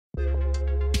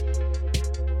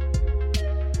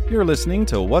You're listening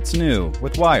to What's New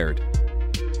with Wired.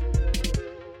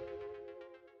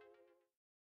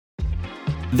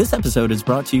 This episode is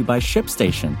brought to you by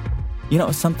ShipStation. You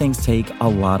know, some things take a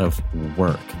lot of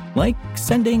work, like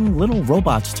sending little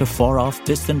robots to far-off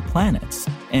distant planets.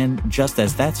 And just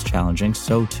as that's challenging,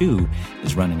 so too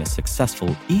is running a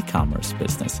successful e-commerce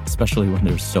business, especially when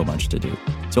there's so much to do.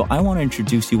 So I want to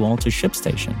introduce you all to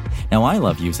ShipStation. Now, I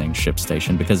love using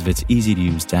ShipStation because of its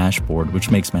easy-to-use dashboard,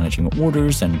 which makes managing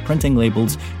orders and printing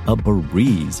labels a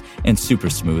breeze and super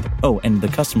smooth. Oh, and the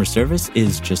customer service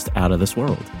is just out of this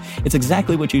world. It's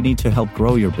exactly what you need to help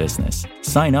grow your business.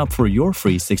 Sign up for your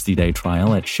free 60-day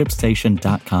trial at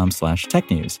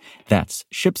shipstation.com/technews. That's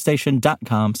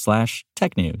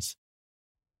shipstation.com/technews.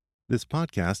 This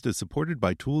podcast is supported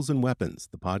by Tools and Weapons,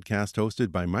 the podcast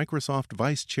hosted by Microsoft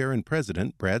Vice Chair and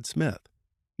President Brad Smith.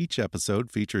 Each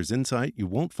episode features insight you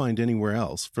won't find anywhere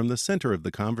else from the center of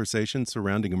the conversation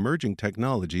surrounding emerging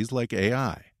technologies like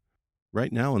AI.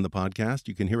 Right now on the podcast,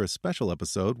 you can hear a special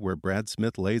episode where Brad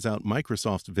Smith lays out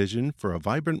Microsoft's vision for a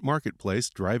vibrant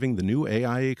marketplace driving the new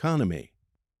AI economy.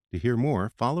 To hear more,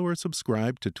 follow or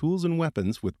subscribe to Tools and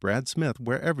Weapons with Brad Smith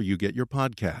wherever you get your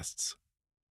podcasts.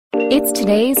 It's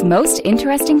today's most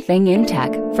interesting thing in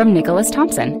tech from Nicholas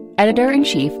Thompson,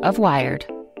 editor-in-chief of Wired.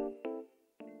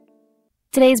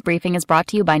 Today's briefing is brought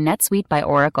to you by NetSuite by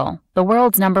Oracle, the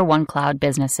world's #1 cloud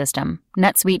business system.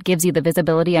 NetSuite gives you the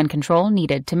visibility and control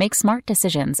needed to make smart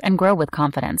decisions and grow with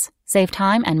confidence. Save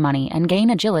time and money and gain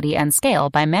agility and scale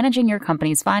by managing your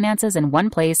company's finances in one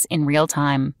place in real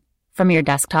time. From your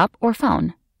desktop or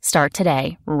phone. Start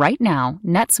today. Right now,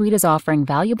 NetSuite is offering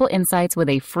valuable insights with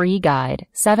a free guide,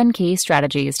 7 key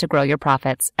strategies to grow your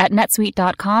profits at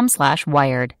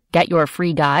netsuite.com/wired. Get your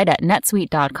free guide at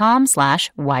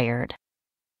netsuite.com/wired.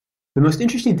 The most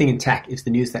interesting thing in tech is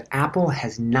the news that Apple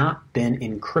has not been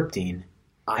encrypting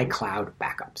iCloud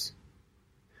backups.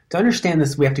 To understand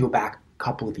this, we have to go back a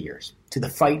couple of years to the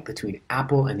fight between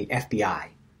Apple and the FBI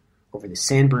over the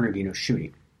San Bernardino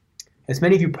shooting. As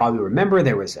many of you probably remember,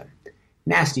 there was a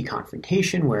nasty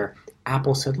confrontation where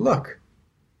Apple said, look,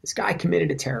 this guy committed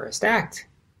a terrorist act,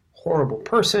 horrible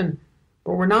person,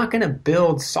 but we're not going to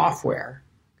build software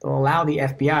that will allow the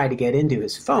FBI to get into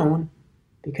his phone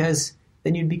because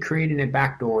then you'd be creating a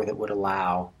backdoor that would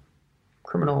allow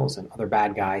criminals and other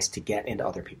bad guys to get into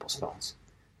other people's phones.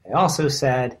 They also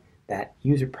said that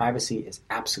user privacy is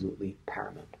absolutely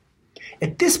paramount.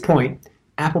 At this point,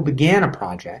 Apple began a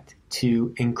project to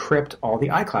encrypt all the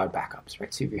iCloud backups,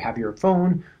 right? So if you have your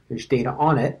phone, there's data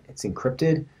on it, it's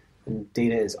encrypted, and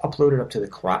data is uploaded up to the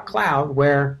cloud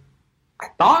where I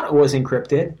thought it was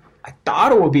encrypted. I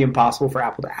thought it would be impossible for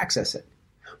Apple to access it.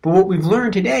 But what we've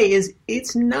learned today is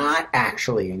it's not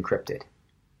actually encrypted.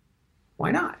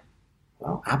 Why not?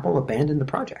 Well, Apple abandoned the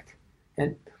project.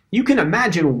 And you can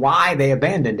imagine why they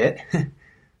abandoned it.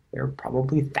 There are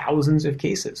probably thousands of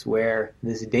cases where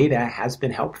this data has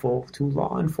been helpful to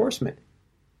law enforcement.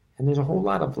 And there's a whole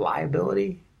lot of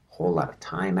liability, a whole lot of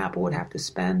time Apple would have to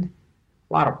spend,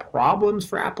 a lot of problems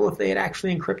for Apple if they had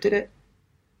actually encrypted it.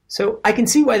 So I can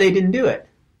see why they didn't do it.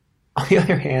 On the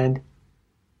other hand,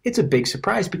 it's a big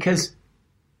surprise because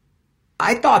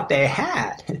I thought they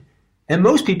had, and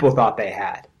most people thought they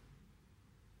had.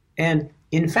 And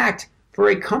in fact, for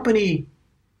a company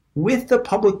with the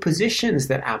public positions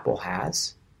that Apple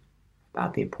has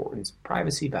about the importance of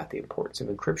privacy, about the importance of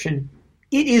encryption,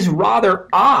 it is rather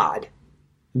odd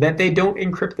that they don't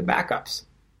encrypt the backups.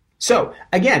 So,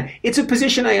 again, it's a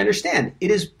position I understand.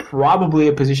 It is probably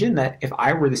a position that if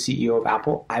I were the CEO of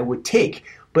Apple, I would take.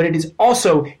 But it is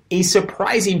also a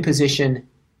surprising position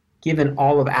given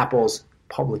all of Apple's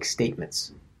public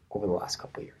statements over the last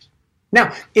couple of years.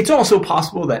 Now, it's also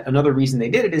possible that another reason they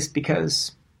did it is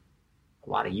because a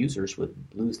lot of users would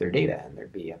lose their data and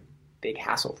there'd be a big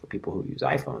hassle for people who use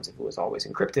iPhones if it was always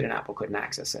encrypted and Apple couldn't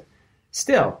access it.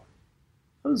 Still,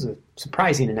 it was a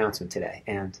surprising announcement today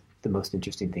and the most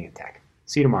interesting thing in tech.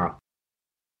 See you tomorrow.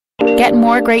 Get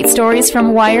more great stories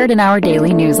from Wired in our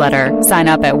daily newsletter. Sign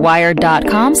up at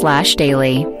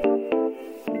wired.com/daily.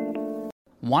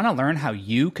 Want to learn how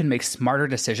you can make smarter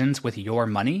decisions with your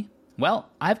money?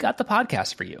 Well, I've got the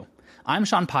podcast for you. I'm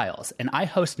Sean Piles, and I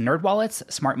host NerdWallet's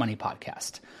Smart Money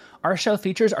Podcast. Our show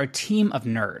features our team of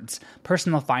nerds,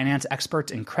 personal finance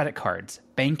experts in credit cards,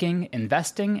 banking,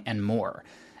 investing, and more.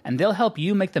 And they'll help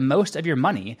you make the most of your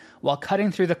money while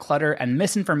cutting through the clutter and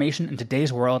misinformation in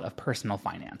today's world of personal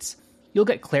finance. You'll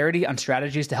get clarity on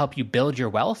strategies to help you build your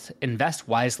wealth, invest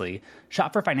wisely,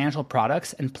 shop for financial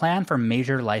products, and plan for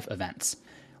major life events.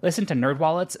 Listen to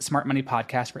NerdWallet's Smart Money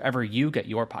Podcast wherever you get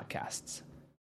your podcasts.